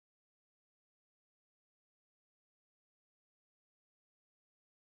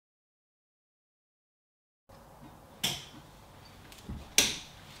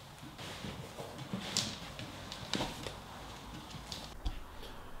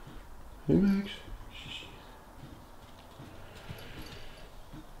Hey Max.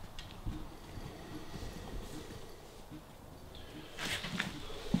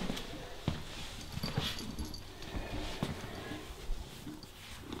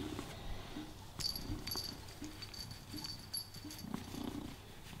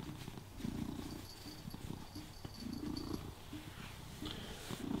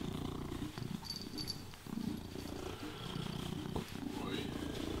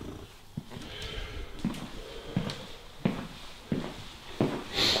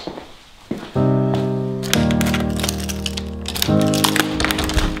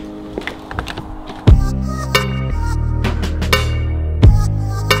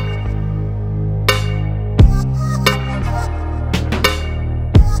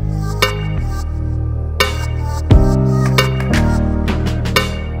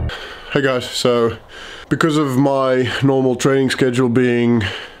 Hey guys, so because of my normal training schedule being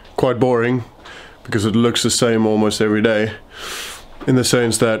quite boring, because it looks the same almost every day, in the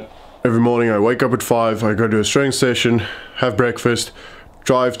sense that every morning I wake up at 5, I go to a strength session, have breakfast,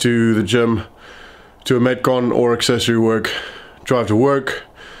 drive to the gym, to a Metcon or accessory work, drive to work,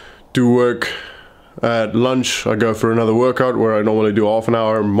 do work, at lunch I go for another workout where I normally do half an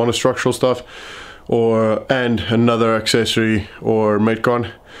hour monostructural stuff, and another accessory or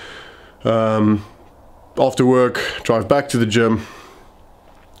Metcon. After work, drive back to the gym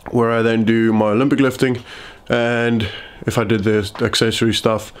where I then do my Olympic lifting, and if I did the accessory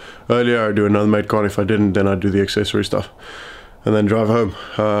stuff earlier, I do another Metcon. If I didn't, then I do the accessory stuff and then drive home.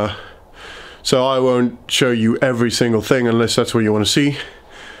 So I won't show you every single thing unless that's what you want to see,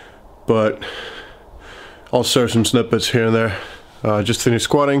 but I'll show some snippets here and there. I just finished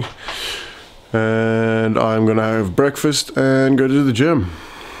squatting and I'm gonna have breakfast and go to the gym.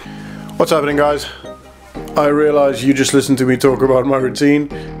 What's happening, guys? I realize you just listened to me talk about my routine,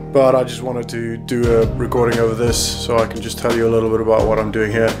 but I just wanted to do a recording over this so I can just tell you a little bit about what I'm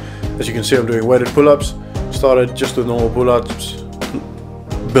doing here. As you can see, I'm doing weighted pull-ups. Started just with normal pull-ups,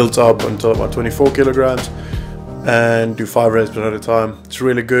 built up until about 24 kilograms, and do 5 reps at a time. It's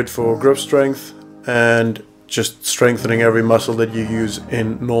really good for grip strength and just strengthening every muscle that you use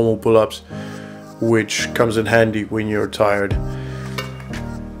in normal pull-ups, which comes in handy when you're tired.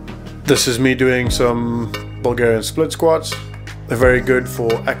 This is me doing some Bulgarian split squats. They're very good for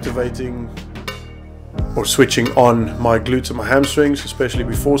activating or switching on my glutes and my hamstrings, especially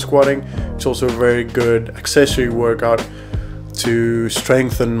before squatting. It's also a very good accessory workout to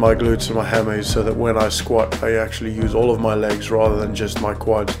strengthen my glutes and my hammies, so that when I squat I actually use all of my legs rather than just my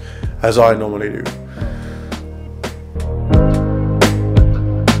quads as I normally do.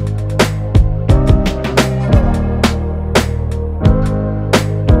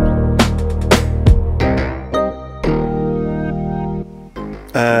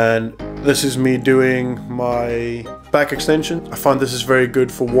 And this is me doing my back extension. I find this is very good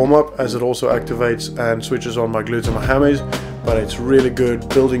for warm-up, as it also activates and switches on my glutes and my hammies, but it's really good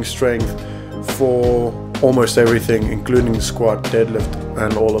building strength for almost everything, including the squat, deadlift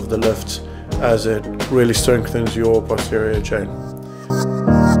and all of the lifts, as it really strengthens your posterior chain.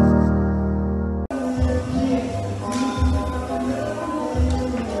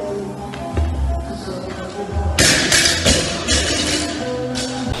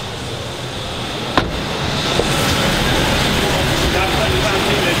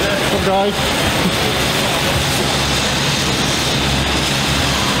 Guys.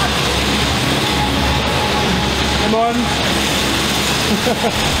 Come on.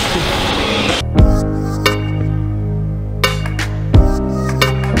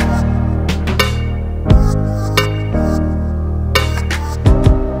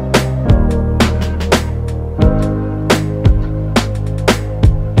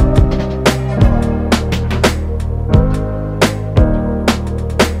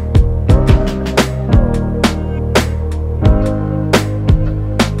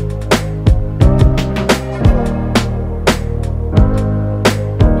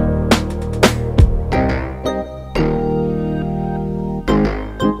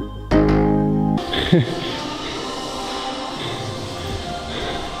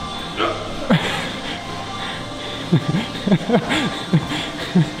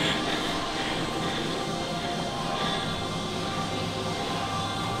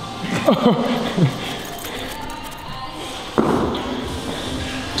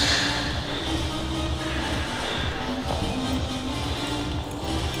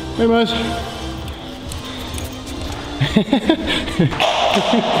 Hey, Maz.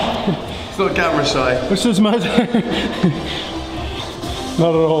 It's not camera shy. What's this, Maz? Not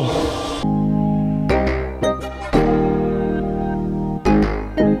at all.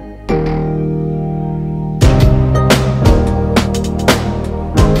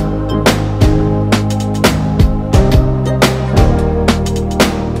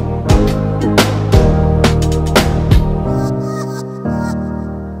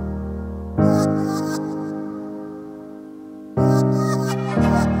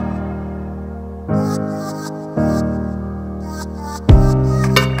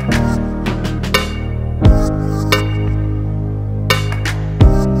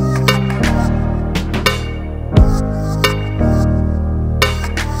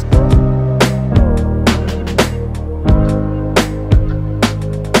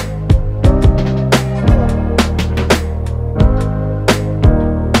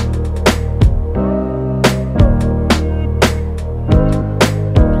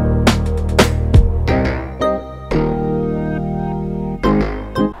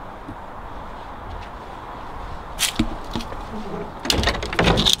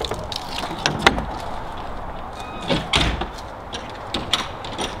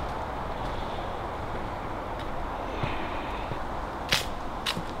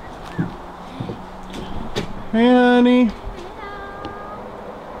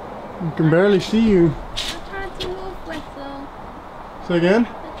 I can barely see you. I tried to wolf whistle. Say again? I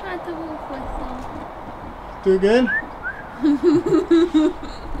tried to wolf whistle. Do again?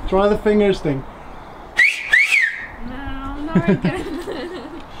 Try the fingers thing. No, I'm not very good at that.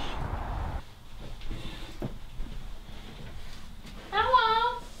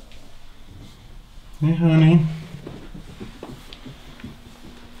 Hello. Hey, honey.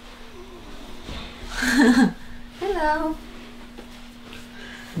 Hello.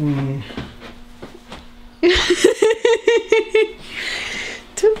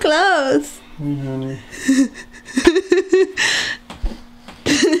 Too close. Hey, honey.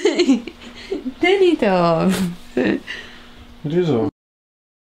 Tenito. It is all.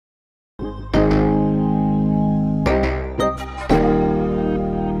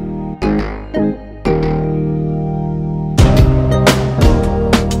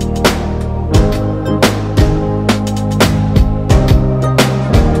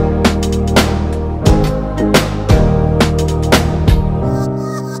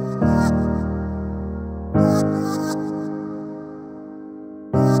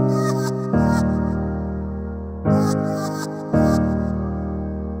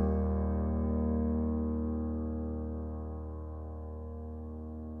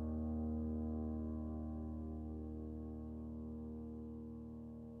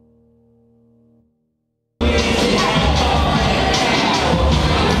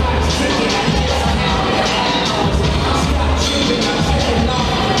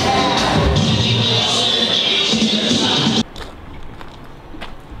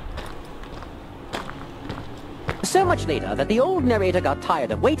 So much later that the old narrator got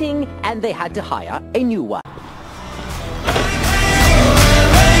tired of waiting and they had to hire a new one.